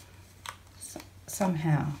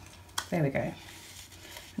 Somehow, there we go.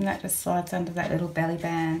 And that just slides under that little belly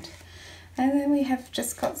band. And then we have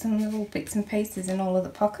just got some little bits and pieces in all of the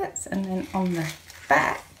pockets, and then on the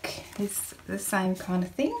back is the same kind of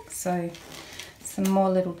thing. So some more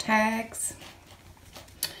little tags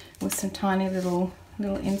with some tiny little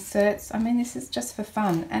inserts. I mean, this is just for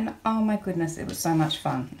fun, and oh my goodness, it was so much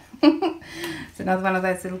fun. It's another one of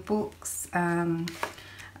those little books.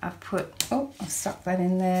 I've stuck that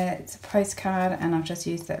in there. It's a postcard, and I've just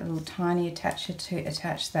used that little tiny attacher to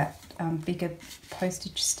attach that bigger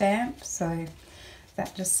postage stamp. So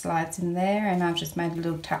that just slides in there, and I've just made a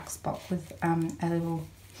little tuck spot with a little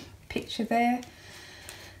picture there.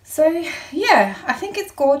 So yeah, I think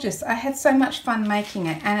it's gorgeous. I had so much fun making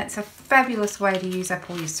it, and it's a fabulous way to use up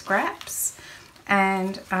all your scraps.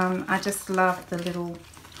 And I just love the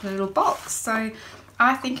little box. So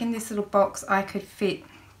I think in this little box I could fit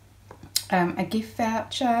a gift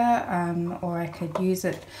voucher, or I could use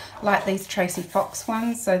it like these Tracy Fox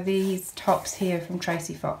ones. So these tops here from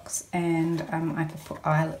Tracy Fox, and I could put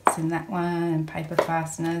eyelets in that one, and paper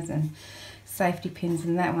fasteners and safety pins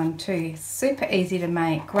in that one too. Super easy to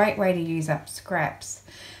make, great way to use up scraps,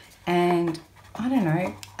 and I don't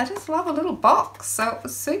know, I just love a little box, so it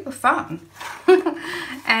was super fun.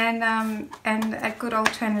 and a good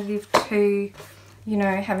alternative to, you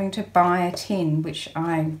know, having to buy a tin, which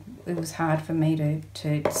it was hard for me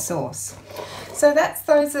to source. So that's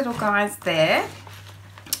those little guys there.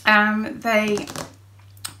 The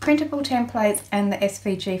printable templates and the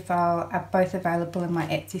SVG file are both available in my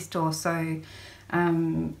Etsy store, so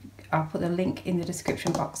I'll put the link in the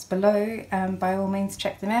description box below. By all means,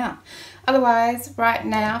 check them out. Otherwise, right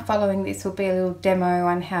now, following this will be a little demo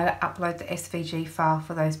on how to upload the SVG file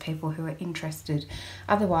for those people who are interested.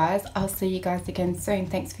 Otherwise, I'll see you guys again soon.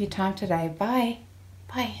 Thanks for your time today. Bye.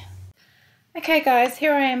 Bye. Okay guys,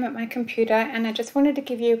 here I am at my computer, and I just wanted to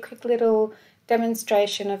give you a quick little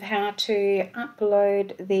demonstration of how to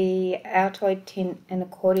upload the Altoid Tin and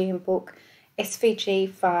Accordion Book SVG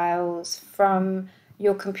files from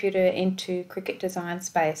your computer into Cricut Design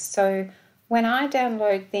Space. So when I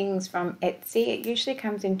download things from Etsy, it usually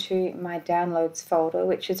comes into my downloads folder,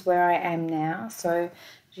 which is where I am now. So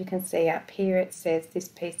as you can see up here, it says this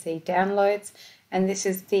PC downloads, and this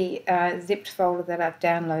is the zipped folder that I've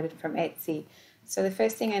downloaded from Etsy. So the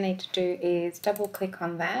first thing I need to do is double click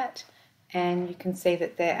on that, and you can see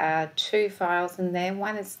that there are two files in there.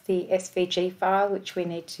 One is the SVG file, which we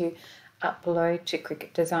need to upload to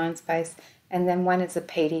Cricut Design Space, and then one is a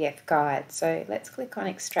PDF guide. So let's click on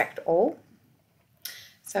Extract All.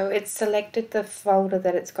 So it's selected the folder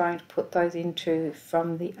that it's going to put those into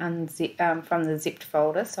from the zipped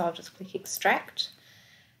folder. So I'll just click Extract,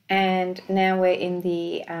 and now we're in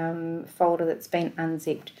the folder that's been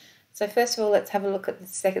unzipped. So first of all, let's have a look at the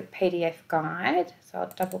second PDF guide. So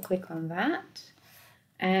I'll double click on that,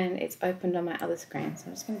 and it's opened on my other screen. So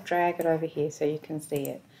I'm just going to drag it over here so you can see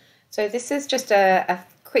it. So this is just a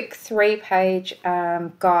quick 3-page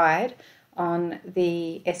guide on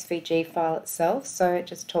the SVG file itself. So it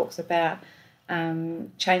just talks about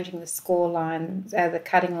changing the score lines, the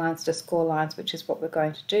cutting lines to score lines, which is what we're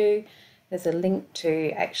going to do. There's a link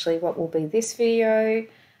to actually what will be this video,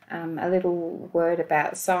 a little word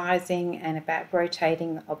about sizing and about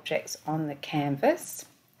rotating the objects on the canvas.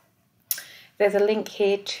 there's a link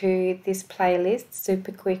here to this playlist,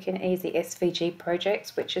 Super Quick and Easy SVG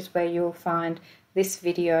Projects, which is where you'll find this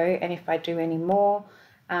video, and if I do any more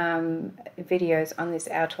videos on this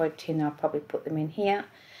Altoid tin, I'll probably put them in here.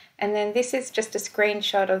 And then this is just a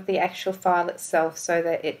screenshot of the actual file itself, so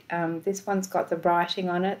that this one's got the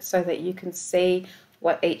writing on it so that you can see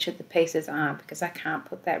what each of the pieces are, because I can't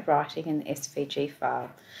put that writing in the SVG file.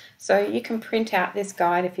 So you can print out this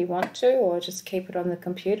guide if you want to, or just keep it on the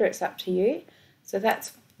computer, it's up to you. So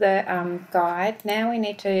that's the guide. Now we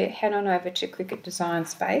need to head on over to Cricut Design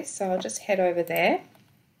Space, so I'll just head over there.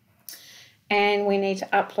 And we need to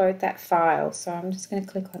upload that file, so I'm just going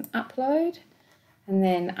to click on Upload, and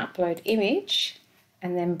then Upload Image,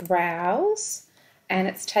 and then Browse. And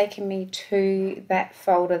it's taken me to that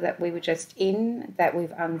folder that we were just in, that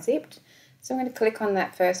we've unzipped. So I'm going to click on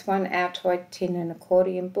that first one, Altoid Tin and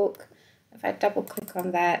Accordion Book. If I double click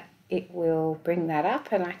on that, it will bring that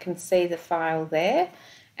up and I can see the file there.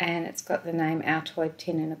 And it's got the name Altoid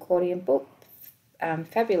Tin and Accordion Book.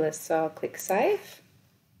 Fabulous, so I'll click Save.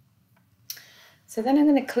 So then I'm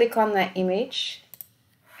going to click on that image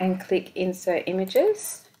and click Insert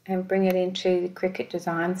Images and bring it into the Cricut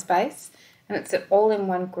Design Space. And it's all in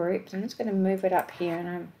one group. So I'm just going to move it up here,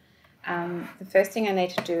 and the first thing I need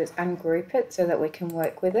to do is ungroup it so that we can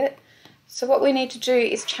work with it. So what we need to do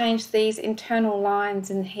is change these internal lines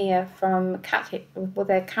in here from cut, well,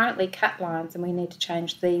 they're currently cut lines, and we need to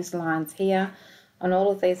change these lines here on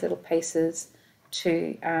all of these little pieces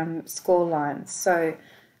to score lines. So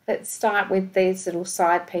let's start with these little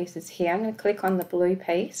side pieces here. I'm going to click on the blue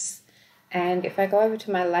piece. And if I go over to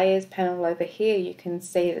my layers panel over here, you can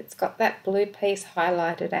see it's got that blue piece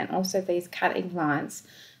highlighted and also these cutting lines.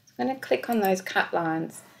 So I'm going to click on those cut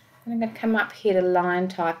lines. And I'm going to come up here to line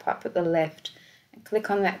type up at the left and click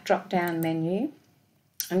on that drop down menu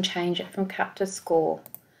and change it from cut to score.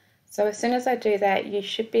 So as soon as I do that, you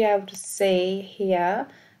should be able to see here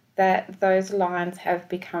that those lines have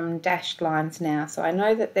become dashed lines now. So I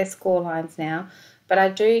know that they're score lines now, but I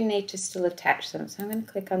do need to still attach them. So I'm going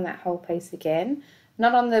to click on that whole piece again,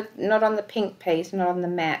 not on the pink piece, not on the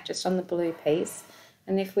matte, just on the blue piece.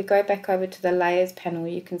 And if we go back over to the layers panel,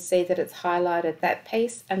 you can see that it's highlighted that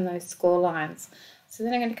piece and those score lines. So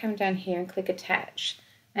then I'm going to come down here and click attach.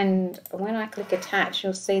 And when I click attach,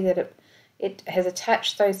 you'll see that it has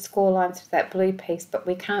attached those score lines to that blue piece, but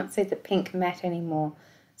we can't see the pink matte anymore.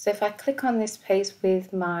 So if I click on this piece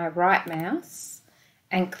with my right mouse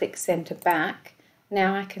and click center back,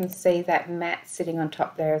 now I can see that matte sitting on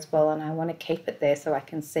top there as well, and I want to keep it there so I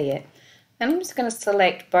can see it. Then I'm just going to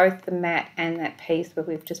select both the matte and that piece where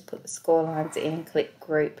we've just put the score lines in and click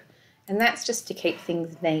group. And that's just to keep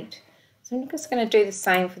things neat. So I'm just going to do the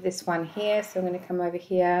same for this one here. So I'm going to come over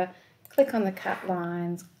here, click on the cut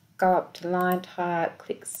lines, go up to line type,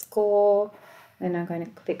 click score. Then I'm going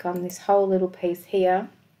to click on this whole little piece here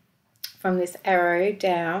from this arrow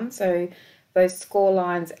down. So those score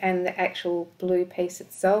lines and the actual blue piece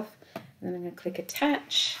itself. And then I'm going to click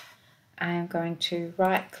attach. I am going to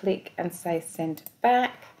right click and say send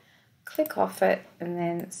back, click off it, and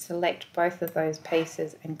then select both of those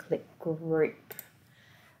pieces and click group.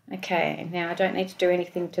 Okay, now I don't need to do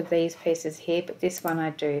anything to these pieces here, but this one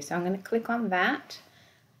I do. So I'm going to click on that.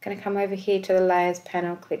 I'm going to come over here to the layers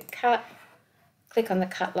panel, click cut, click on the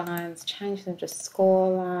cut lines, change them to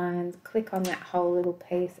score lines, click on that whole little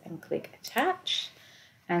piece and click attach.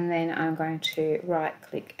 And then I'm going to right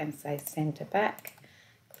click and say center back,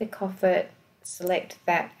 click off it, select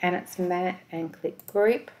that and it's matte and click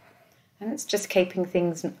group. And it's just keeping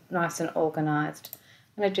things nice and organized.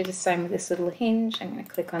 I'm going to do the same with this little hinge. I'm going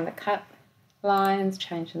to click on the cut lines,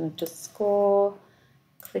 change them to score,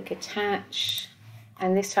 click attach.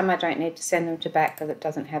 And this time I don't need to send them to back because it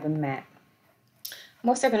doesn't have a matte. I'm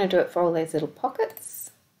also going to do it for all these little pockets.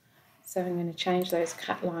 So I'm going to change those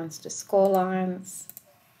cut lines to score lines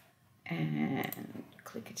and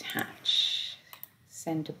click attach,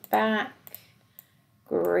 send it back,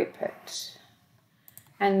 group it.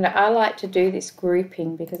 And I like to do this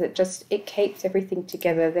grouping because it keeps everything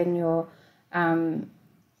together. Then your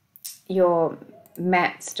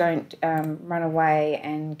mattes don't run away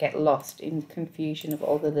and get lost in confusion of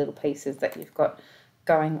all the little pieces that you've got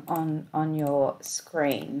going on your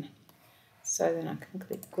screen. So then I can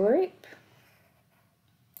click group,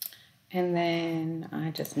 and then I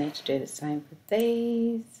just need to do the same for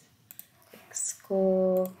these. Click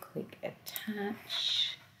score, click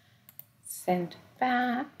attach, send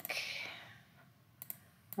back.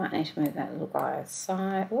 Might need to move that little guy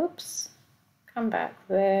aside. Whoops, come back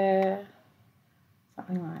there,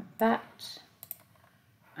 something like that.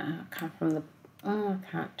 Come from the, oh,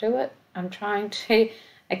 I can't do it. I'm trying to,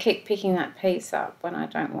 I keep picking that piece up when I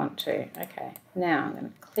don't want to. Okay, now I'm going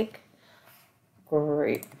to click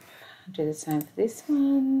group. Do the same for this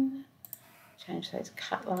one. Change those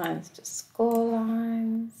cut lines to score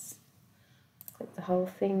lines. Click the whole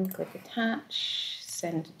thing, click attach,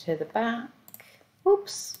 send it to the back.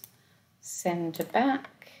 Oops, send to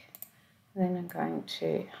back. Then I'm going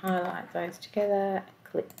to highlight those together,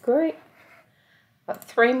 click group. Got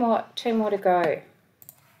two more to go.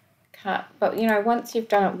 Cut, but you know, once you've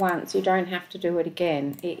done it once, you don't have to do it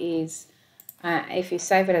again. It is, if you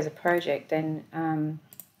save it as a project, then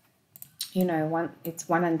you know, it's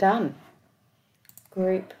one and done.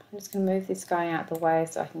 Group. I'm just going to move this guy out the way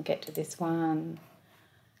so I can get to this one.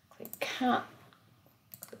 Click cut,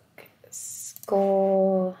 click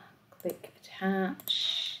score, click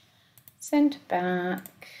attach, send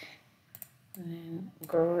back, and then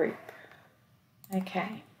group.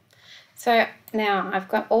 Okay, so now I've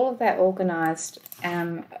got all of that organized.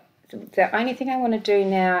 The only thing I want to do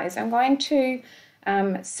now is I'm going to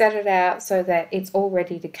set it out so that it's all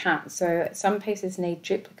ready to cut. So some pieces need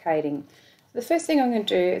duplicating. The first thing I'm going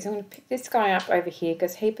to do is I'm going to pick this guy up over here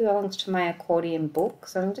because he belongs to my accordion book.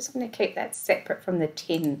 So I'm just going to keep that separate from the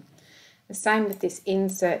tin. The same with this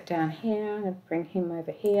insert down here. I'm going to bring him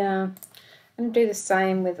over here. I'm going to do the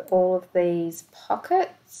same with all of these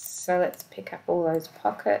pockets. So let's pick up all those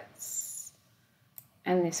pockets.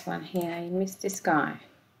 And this one here, you missed this guy.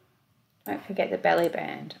 Don't forget the belly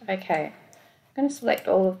band. Okay, I'm going to select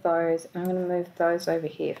all of those and I'm going to move those over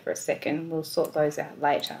here for a second. We'll sort those out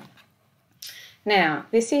later. Now,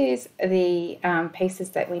 this is the pieces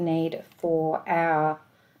that we need for our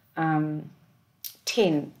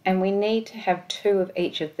tin, and we need to have 2 of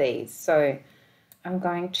each of these. So I'm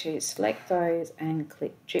going to select those and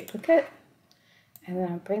click duplicate, and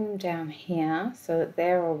then I'll bring them down here so that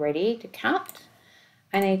they're all ready to cut.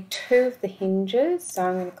 I need 2 of the hinges, so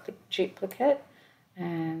I'm going to click duplicate,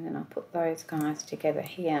 and then I'll put those guys together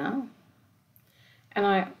here. And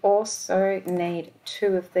I also need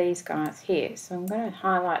 2 of these guys here. So I'm going to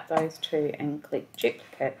highlight those 2 and click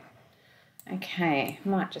duplicate. Okay, I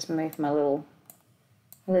might just move my little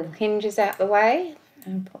hinges out the way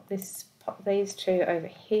and pop these 2 over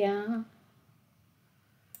here.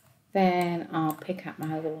 Then I'll pick up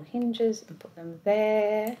my little hinges and put them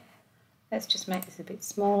there. Let's just make this a bit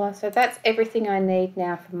smaller. So that's everything I need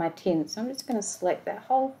now for my tin. So I'm just going to select that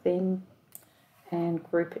whole thing and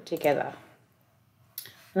group it together.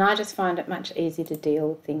 And I just find it much easier to deal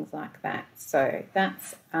with things like that. So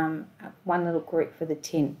that's one little group for the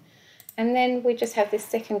tin. And then we just have this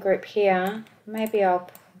second group here. Maybe I'll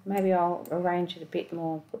arrange it a bit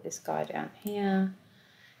more, put this guy down here.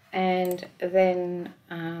 And then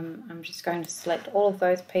I'm just going to select all of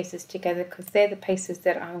those pieces together because they're the pieces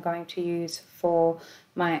that I'm going to use for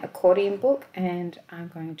my accordion book, and I'm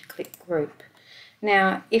going to click group.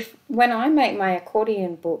 Now, when I make my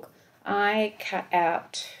accordion book, I cut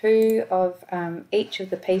out 2 of each of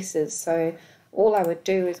the pieces. So all I would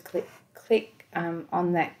do is click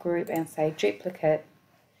on that group and say duplicate,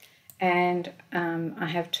 and I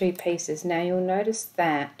have 2 pieces. Now you'll notice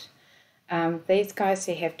that these guys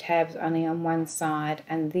here have tabs only on one side,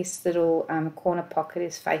 and this little corner pocket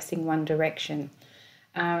is facing one direction.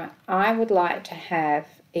 I would like to have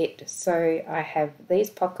it so I have these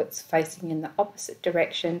pockets facing in the opposite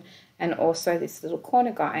direction, and also this little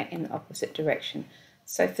corner guy in the opposite direction.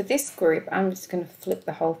 So for this group, I'm just going to flip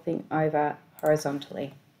the whole thing over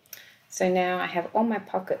horizontally. So now I have all my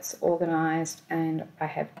pockets organized, and I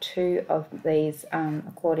have 2 of these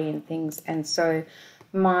accordion things, and so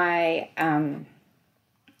my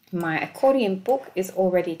accordion book is all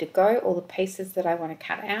ready to go, all the pieces that I want to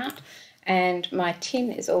cut out, and my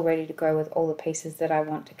tin is all ready to go with all the pieces that I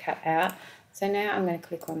want to cut out. So now I'm going to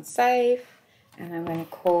click on save, and I'm going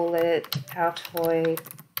to call it Altoid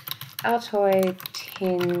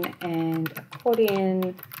Tin and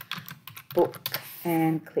Accordion Book,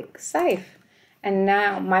 and click save. And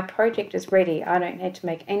now my project is ready. I don't need to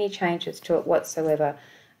make any changes to it whatsoever.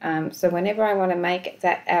 So whenever I want to make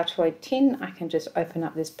that Altoid tin, I can just open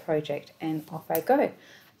up this project and off I go.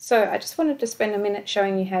 So I just wanted to spend a minute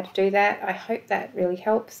showing you how to do that. I hope that really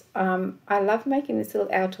helps. I love making this little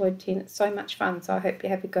Altoid tin. It's so much fun, so I hope you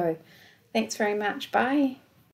have a go. Thanks very much. Bye.